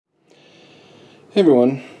Hey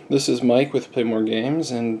everyone, this is Mike with Play More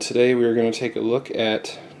Games, and today we are going to take a look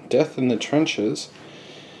at Death in the Trenches.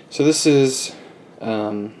 So this is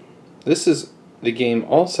the game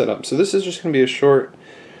all set up. So this is just going to be a short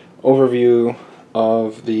overview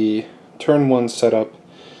of the turn 1 setup,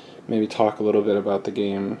 maybe talk a little bit about the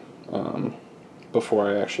game before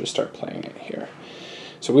I actually start playing it here.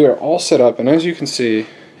 So we are all set up, and as you can see,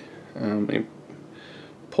 let me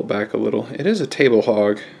pull back a little. It is a table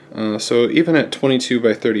hog. So even at 22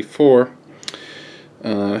 by 34,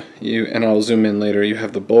 and I'll zoom in later, you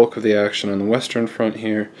have the bulk of the action on the western front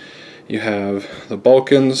here. You have the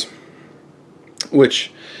Balkans,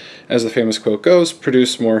 which, as the famous quote goes,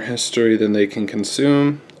 produce more history than they can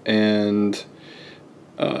consume, and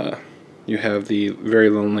you have the very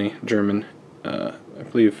lonely German, I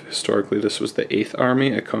believe historically this was the 8th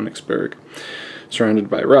Army at Königsberg, surrounded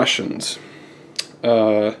by Russians.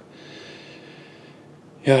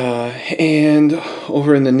 And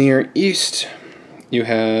over in the Near East, you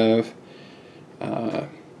have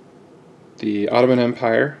the Ottoman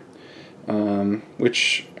Empire,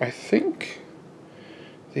 which I think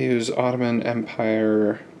they use Ottoman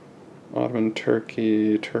Empire, Ottoman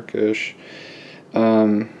Turkey, Turkish.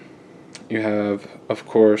 You have, of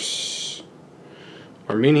course,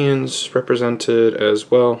 Armenians represented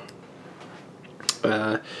as well.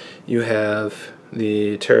 You have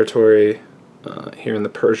the territory here in the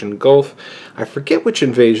Persian Gulf. I forget which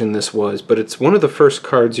invasion this was, but it's one of the first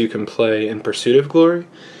cards you can play in Pursuit of Glory,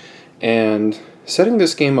 and setting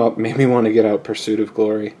this game up made me want to get out Pursuit of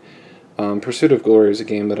Glory. Pursuit of Glory is a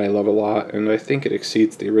game that I love a lot, and I think it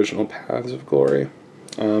exceeds the original Paths of Glory,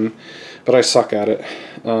 but I suck at it.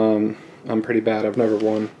 I'm pretty bad. I've never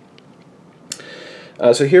won.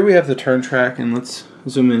 So here we have the turn track, and let's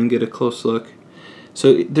zoom in and get a close look.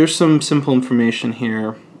 So there's some simple information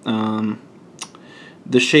here.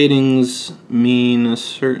 The shadings mean a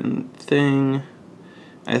certain thing.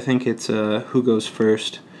 I think it's who goes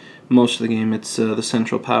first. Most of the game it's the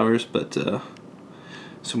Central Powers, but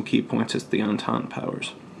some key points it's the Entente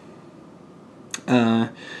Powers.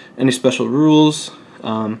 Any special rules?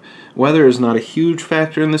 Weather is not a huge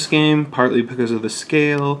factor in this game, partly because of the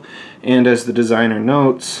scale, and as the designer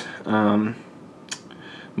notes,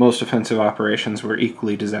 most offensive operations were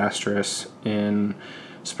equally disastrous in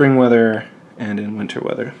spring weather and in winter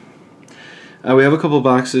weather. We have a couple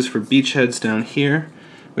boxes for beachheads down here.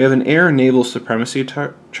 We have an air and naval supremacy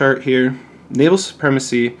chart here. Naval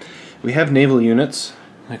supremacy, we have naval units,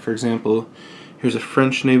 like for example, here's a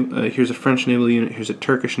French naval unit, here's a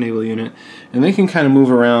Turkish naval unit, and they can kind of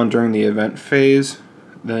move around during the event phase.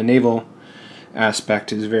 The naval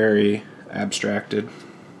aspect is very abstracted.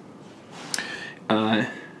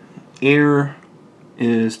 Air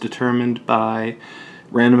is determined by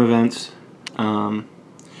random events.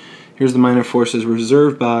 Here's the minor forces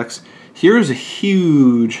reserve box. Here is a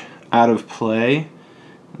huge out of play.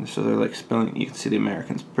 And so they're like spelling. You can see the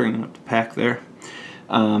Americans bringing up the pack there.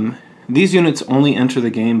 These units only enter the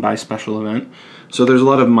game by special event. So there's a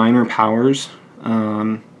lot of minor powers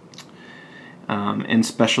and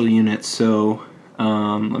special units. So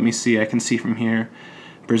let me see. I can see from here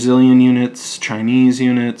Brazilian units, Chinese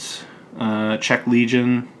units, Czech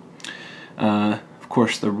Legion, of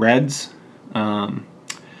course the Reds,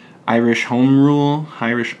 Irish Home Rule,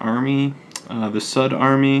 Irish Army, the Sud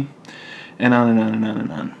Army, and on and on and on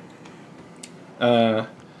and on.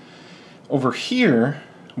 Over here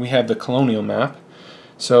we have the colonial map.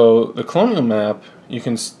 So the colonial map, you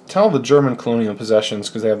can tell the German colonial possessions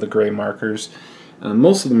because they have the gray markers.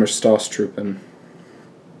 Most of them are Stosstruppen,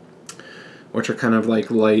 which are kind of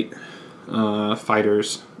like light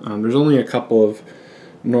fighters. There's only a couple of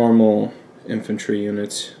normal infantry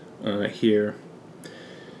units here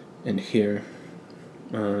and here.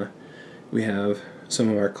 We have some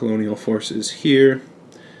of our colonial forces here,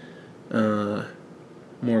 more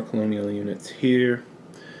colonial units here.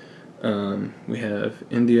 We have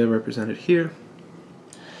India represented here.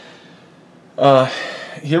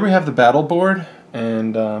 Here we have the battle board,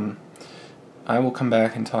 and I will come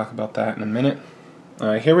back and talk about that in a minute.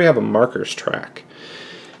 Here we have a markers track,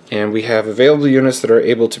 and we have available units that are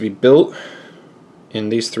able to be built in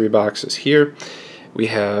these 3 boxes here. We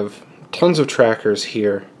have tons of trackers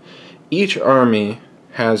here. Each army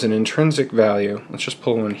has an intrinsic value. Let's just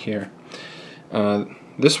pull one here.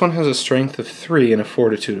 This one has a strength of 3 and a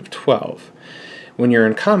fortitude of 12. When you're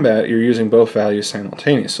in combat, you're using both values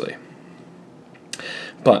simultaneously.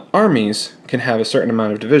 But armies can have a certain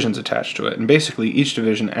amount of divisions attached to it, and basically each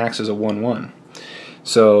division acts as a 1-1.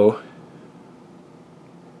 So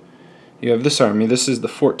you have this army. This is the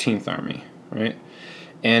 14th Army, right?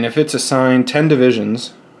 And if it's assigned 10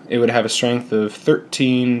 divisions, it would have a strength of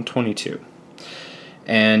 1322.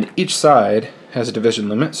 And each side has a division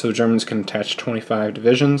limit, so Germans can attach 25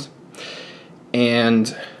 divisions.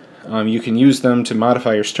 And you can use them to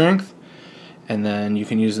modify your strength, and then you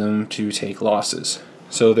can use them to take losses.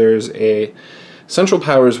 So there's a Central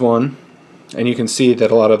Powers one, and you can see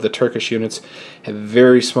that a lot of the Turkish units have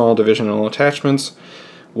very small divisional attachments,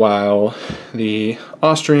 while the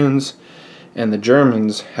Austrians and the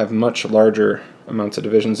Germans have much larger amounts of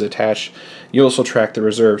divisions attached. You also track the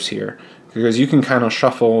reserves here, because you can kind of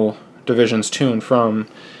shuffle divisions to and from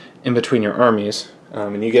in between your armies,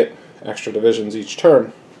 and you get extra divisions each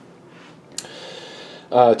turn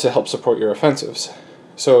to help support your offensives.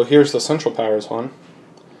 So here's the Central Powers one,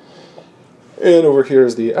 and over here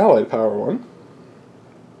is the Allied Power one.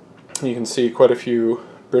 You can see quite a few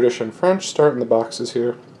British and French start in the boxes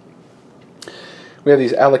here. We have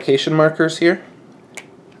these allocation markers here.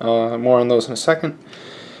 More on those in a second.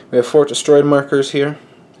 We have fort destroyed markers here.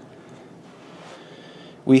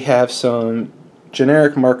 We have some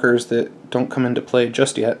generic markers that don't come into play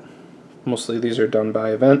just yet. Mostly these are done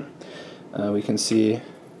by event. We can see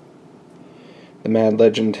the mad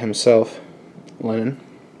legend himself, Lenin.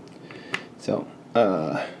 So,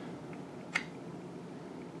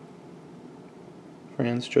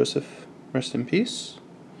 Franz Joseph, rest in peace.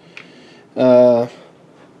 Let's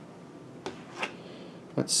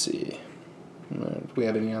see. Do we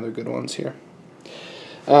have any other good ones here?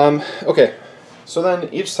 Okay, so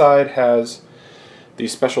then each side has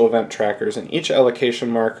these special event trackers, and each allocation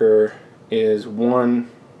marker is one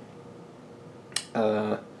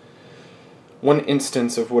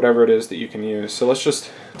instance of whatever it is that you can use. So let's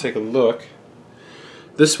just take a look.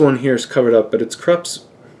 This one here is covered up, but it's Krupp's.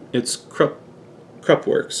 It's Krupp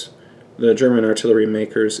Works, the German artillery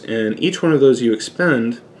makers, and each one of those you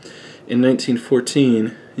expend in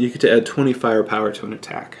 1914, you get to add 20 firepower to an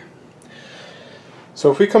attack.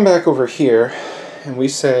 So if we come back over here and we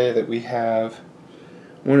say that we have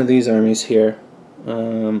one of these armies here,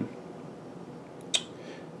 the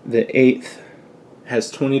 8th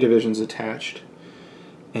has 20 divisions attached,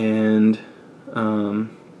 and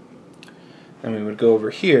then we would go over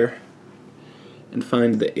here and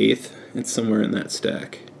find the 8th. It's somewhere in that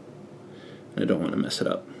stack. I don't want to mess it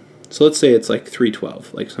up. So let's say it's like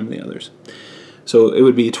 312, like some of the others. So it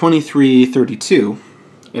would be 2332,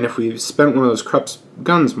 and if we spent one of those Krupp's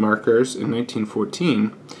guns markers in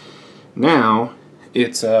 1914, now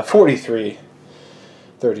it's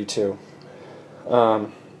 4332.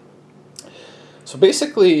 So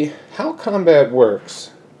basically, how combat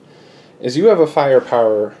works is you have a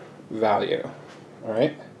firepower value, all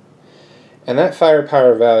right? And that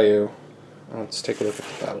firepower value, let's take a look at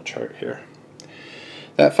the battle chart here.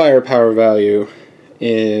 That firepower value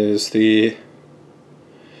is the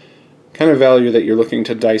kind of value that you're looking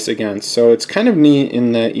to dice against. So it's kind of neat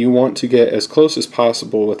in that you want to get as close as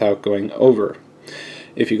possible without going over.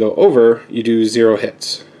 If you go over, you do 0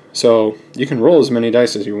 hits. So you can roll as many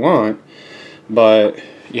dice as you want, but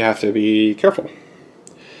you have to be careful.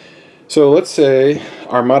 So let's say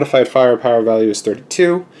our modified firepower value is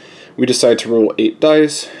 32. We decide to roll 8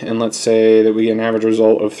 dice, and let's say that we get an average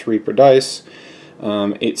result of 3 per dice.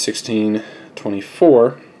 8, 16,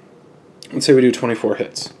 24. Let's say we do 24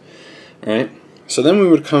 hits. Right? So then we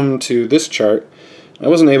would come to this chart. I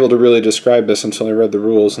wasn't able to really describe this until I read the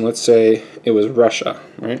rules, and let's say it was Russia.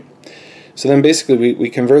 Right? So then basically we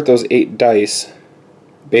convert those 8 dice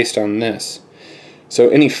based on this. So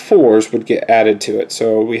any 4s would get added to it.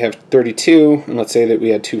 So we have 32, and let's say that we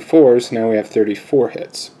had 2 4s, now we have 34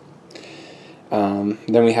 hits.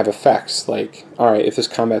 Then we have effects, like, alright, if this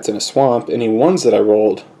combat's in a swamp, any 1s that I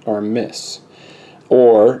rolled are a miss.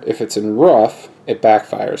 Or, if it's in rough, it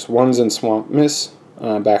backfires. 1s in swamp miss,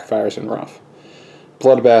 backfires in rough.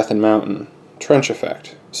 Bloodbath and mountain, trench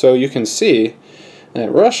effect. So you can see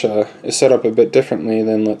that Russia is set up a bit differently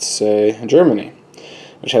than, let's say, Germany,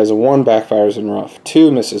 which has a 1 backfires in rough,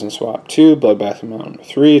 2 misses in swamp, 2 bloodbath and mountain,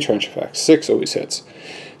 3 trench effect, 6 always hits.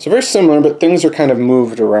 So very similar, but things are kind of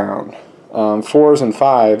moved around. 4s and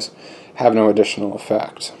 5s have no additional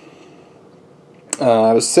effect.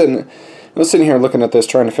 I was sitting here looking at this,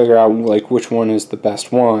 trying to figure out like which one is the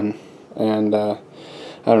best one, and I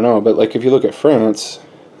don't know. But like if you look at France,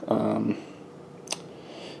 they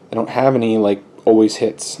don't have any like always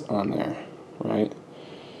hits on there, right?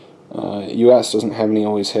 U.S. doesn't have any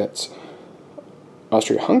always hits.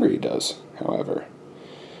 Austria-Hungary does, however,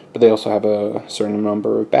 but they also have a certain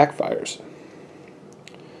number of backfires.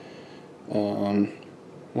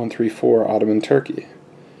 134 Ottoman Turkey,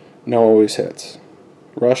 no always hits.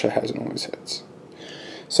 Russia has no always hits.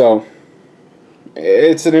 So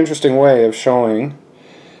it's an interesting way of showing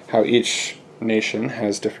how each nation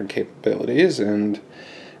has different capabilities, and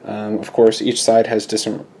of course each side has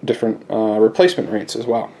different replacement rates as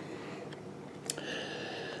well.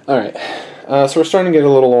 Alright, so we're starting to get a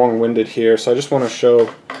little long-winded here, so I just want to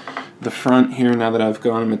show the front here now that I've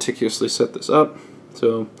gone and meticulously set this up.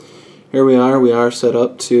 So here we are set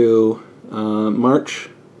up to march.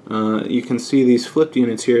 You can see these flipped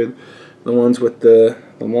units here, the ones with the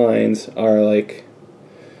lines are like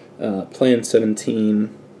Plan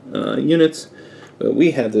 17 units, but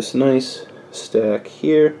we have this nice stack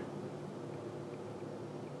here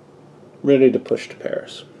ready to push to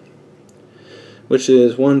Paris, which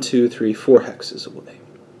is 1, 2, 3, 4 hexes away.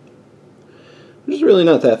 Which is really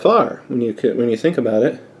not that far when you think about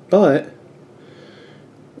it, but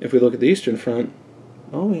if we look at the Eastern Front,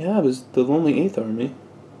 all we have is the lonely 8th Army,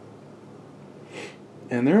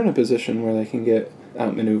 and they're in a position where they can get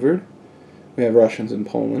outmaneuvered. We have Russians in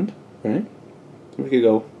Poland, right? So we could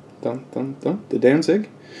go dun dun dun to Danzig,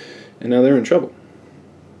 and now they're in trouble.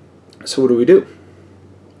 So what do we do?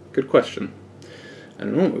 Good question. I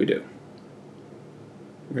don't know what we do.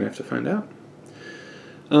 We're gonna have to find out.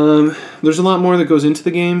 There's a lot more that goes into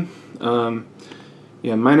the game.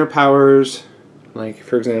 Yeah, minor powers, like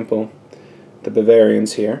for example, the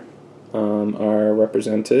Bavarians here are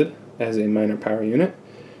represented as a minor power unit.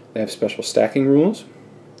 They have special stacking rules.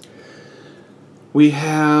 We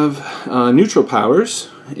have neutral powers.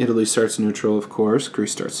 Italy starts neutral, of course.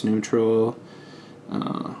 Greece starts neutral.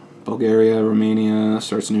 Bulgaria, Romania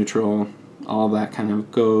starts neutral. All that kind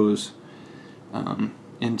of goes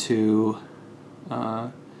into...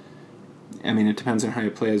 I mean, it depends on how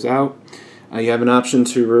it plays out. You have an option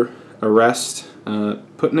to arrest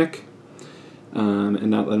Putnik and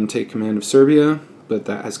not let him take command of Serbia, but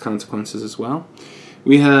that has consequences as well.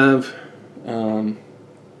 We have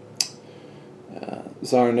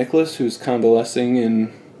Tsar Nicholas, who's convalescing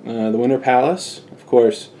in the Winter Palace. Of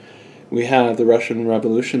course, we have the Russian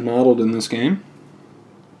Revolution modeled in this game.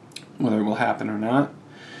 Whether it will happen or not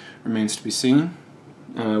remains to be seen.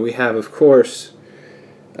 We have, of course,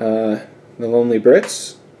 the Lonely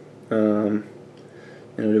Brits. Do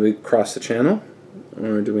we cross the channel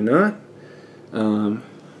or do we not? To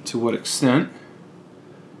what extent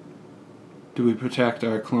do we protect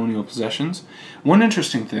our colonial possessions? One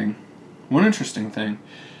interesting thing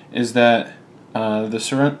is that the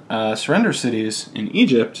surrender cities in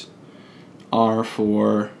Egypt are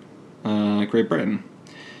for Great Britain.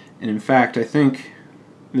 And in fact, I think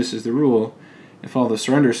this is the rule. If all the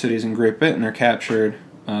surrender cities in Great Britain are captured,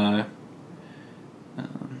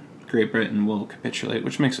 Great Britain will capitulate,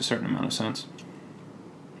 which makes a certain amount of sense.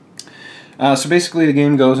 So basically the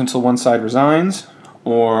game goes until one side resigns,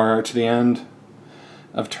 or to the end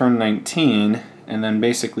of turn 19, and then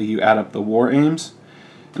basically you add up the war aims.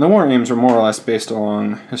 And the war aims are more or less based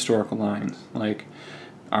along historical lines, like,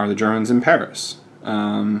 are the Germans in Paris?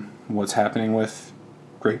 What's happening with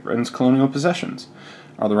Great Britain's colonial possessions?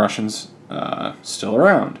 Are the Russians still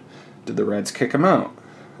around? Did the Reds kick them out?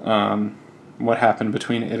 What happened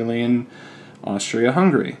between Italy and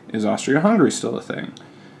Austria-Hungary? Is Austria-Hungary still a thing?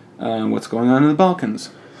 What's going on in the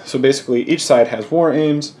Balkans? So basically each side has war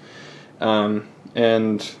aims, and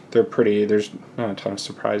there's not a ton of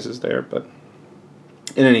surprises there, but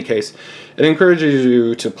in any case, it encourages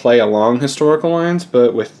you to play along historical lines,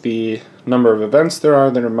 but with the number of events there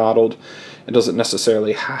are that are modeled, it doesn't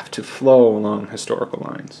necessarily have to flow along historical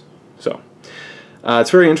lines. So,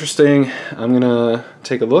 it's very interesting. I'm going to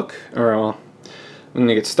take a look, or I'm going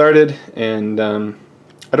to get started, and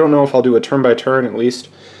I don't know if I'll do a turn-by-turn, at least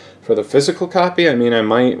for the physical copy. I mean, I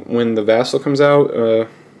might when the Vassal comes out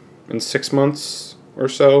in 6 months or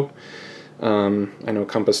so. I know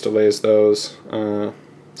Compass delays those.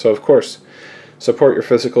 So of course, support your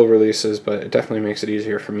physical releases, but it definitely makes it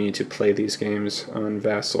easier for me to play these games on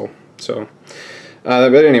Vassal. So,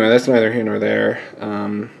 but anyway, that's neither here nor there.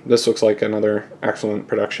 This looks like another excellent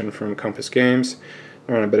production from Compass Games.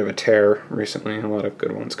 They're on a bit of a tear recently, a lot of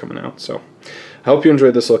good ones coming out. So, I hope you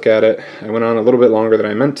enjoyed this look at it. I went on a little bit longer than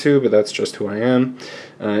I meant to, but that's just who I am.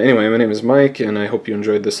 Anyway, my name is Mike, and I hope you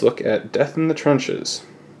enjoyed this look at Death in the Trenches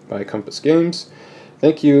by Compass Games.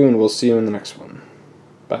 Thank you, and we'll see you in the next one.